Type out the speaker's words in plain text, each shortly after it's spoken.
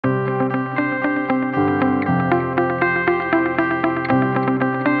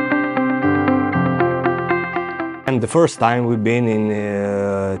And the first time we've been in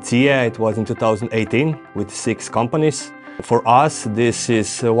CIIE, it was in 2018 with 6 companies. For us, this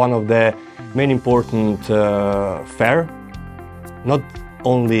is one of the main important fair, not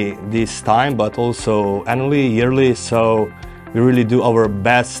only this time, but also annually, yearly. So we really do our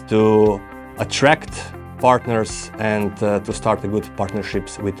best to attract partners and to start good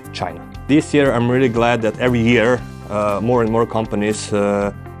partnerships with China. This year, I'm really glad that every year more and more companies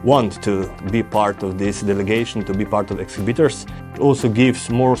want to be part of this delegation, to be part of exhibitors. It also gives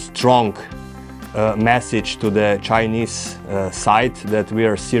more strong message to the Chinese side that we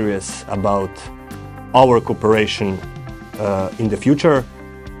are serious about our cooperation in the future.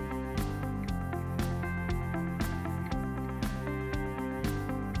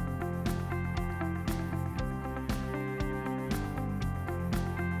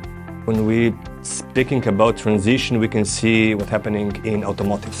 When we speaking about transition, we can see what's happening in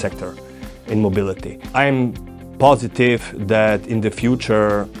automotive sector, in mobility. I'm positive that in the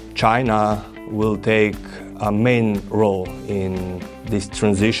future China will take a main role in this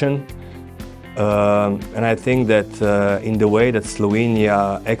transition. And I think that in the way that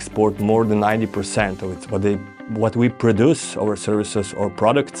Slovenia export more than 90% of what we produce, our services or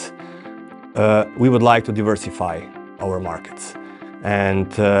products, we would like to diversify our markets. And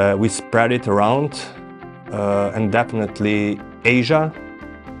we spread it around, and definitely Asia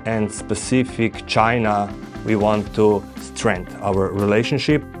and specific China, we want to strengthen our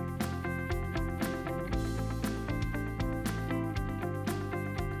relationship.